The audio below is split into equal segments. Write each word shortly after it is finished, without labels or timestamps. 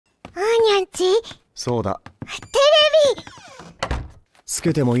にゃんち。そうだ。テレビ。つ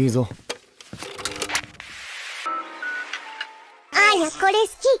けてもいいぞ。あーやこれ好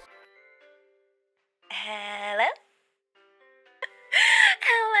き。Hello?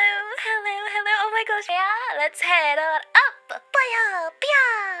 Hello. Oh my gosh. Yeah, let's head on up. Baya,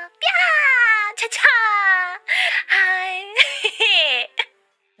 bia, cha-cha. Hi.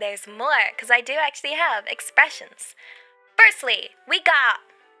 There's more, because I do actually have expressions. Firstly, we got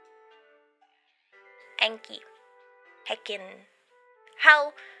Enki. Heckin.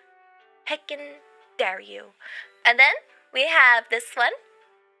 How heckin dare you? And then we have this one.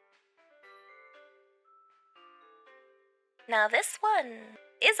 Now this one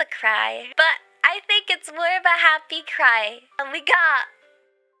is a cry, but I think it's more of a happy cry. And we got...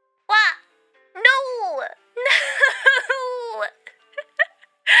 What? No!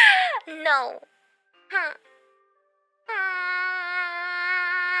 No! No.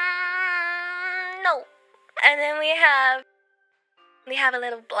 No. And then we have a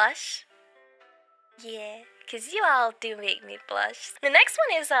little blush. Yeah, because you all do make me blush. The next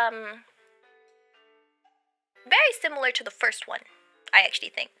one is, very similar to the first one, I actually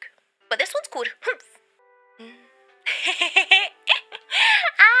think. But this one's cool.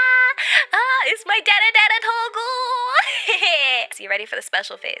 It's my dada toggle! So you ready for the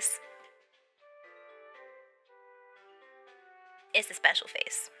special face? It's the special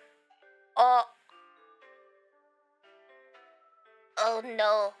face. Oh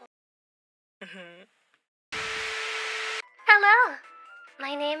no. Hello,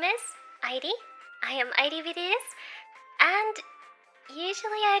 my name is Heidi. I am Heidi V-Dere, and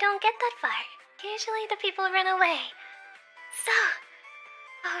usually I don't get that far. Usually the people run away. So,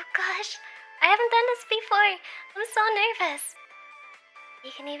 oh gosh, I haven't done this before. I'm so nervous.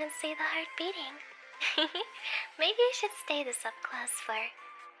 You can even see the heart beating. Maybe I should stay this up close for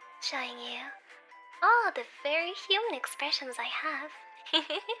showing you all the very human expressions I have.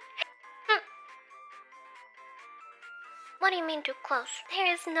 What do you mean too close? There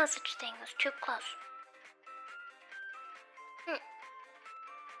is no such thing as too close.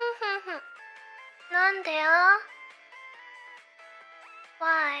 난데요?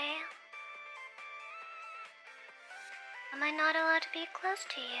 Why? Am I not allowed to be close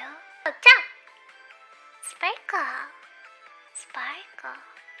to you? Oh, jump! Sparkle. Sparkle.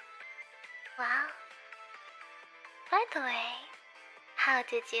 Wow. By the way, how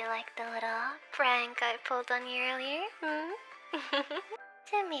did you like the little prank I pulled on you earlier?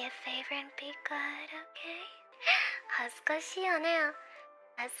 Do me a favor and be good, okay? 恥ずかしいよね。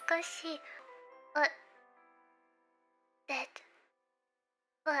恥ずかしい。What?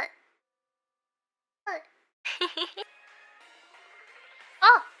 What?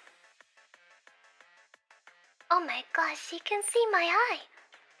 Oh! Oh my gosh, you can see my eye.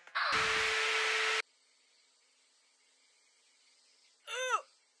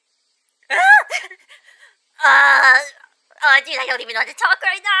 Dude, I don't even know how to talk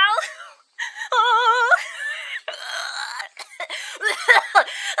right now.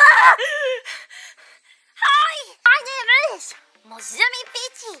 Hi, my name is Mozumi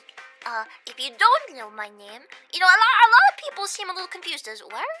Peachy. If you don't know my name, a lot of people seem a little confused as,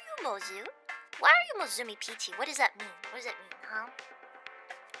 why are you Mozu? Why are you Mozumi Peachy? What does that mean? Huh?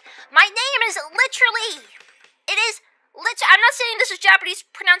 My name is literally, I'm not saying this is Japanese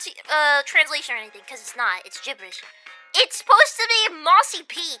translation or anything, because it's not. It's gibberish. It's supposed to be Mossy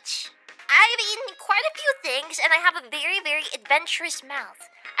Peach. I've eaten quite a few things, and I have a very, very adventurous mouth.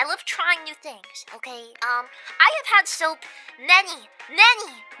 I love trying new things, okay? I have had soap many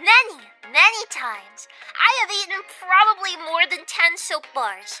times. I have eaten probably more than 10 soap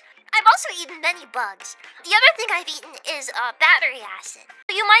bars. I've also eaten many bugs. The other thing I've eaten is battery acid.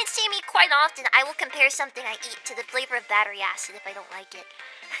 You might see me quite often. I will compare something I eat to the flavor of battery acid if I don't like it.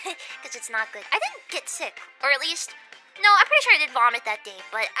 Because it's not good. I didn't get sick, or at least... No, I'm pretty sure I did vomit that day,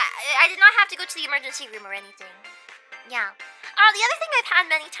 but I did not have to go to the emergency room or anything. Yeah. The other thing I've had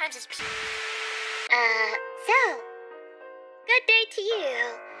many times is pee. So, good day to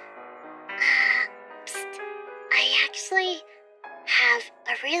you. Psst, I actually have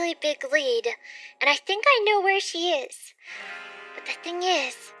a really big lead, and I think I know where she is. But the thing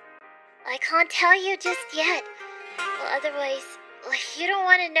is, I can't tell you just yet. Well, otherwise, you don't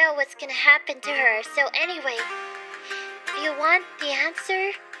want to know what's gonna happen to her. So anyway, if you want the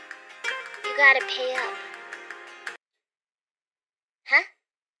answer, you gotta pay up. Huh?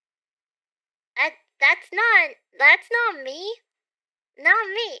 That's not me. Not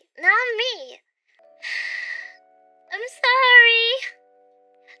me. I'm sorry.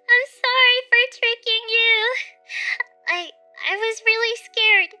 I'm sorry for tricking you. I was really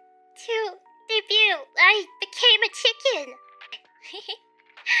scared to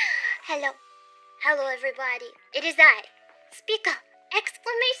Hello, everybody. It is I, Speaker!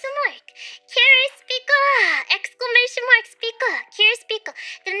 Exclamation mark! Kira Speaker! Exclamation mark! Speaker! Kira Speaker!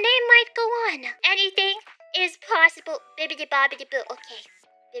 The name might go on. Anything is possible. Bibbidi bobbidi boo. Okay.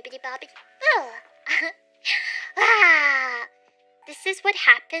 Bibbidi bobbidi boo. This is what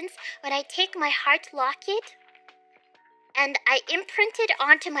happens when I take my heart locket and I imprint it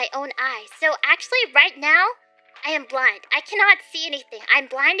onto my own eye. So actually, right now, I am blind. I cannot see anything. I'm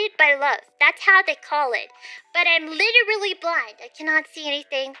blinded by love. That's how they call it. But I'm literally blind. I cannot see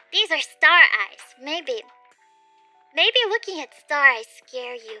anything. These are star eyes. Maybe looking at star eyes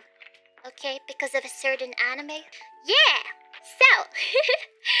scare you. Okay? Because of a certain anime? Yeah! So,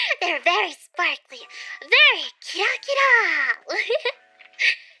 they're very sparkly. Very kira-kira!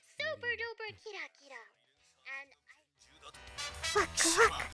 Super duper kira-kira. And ワクワク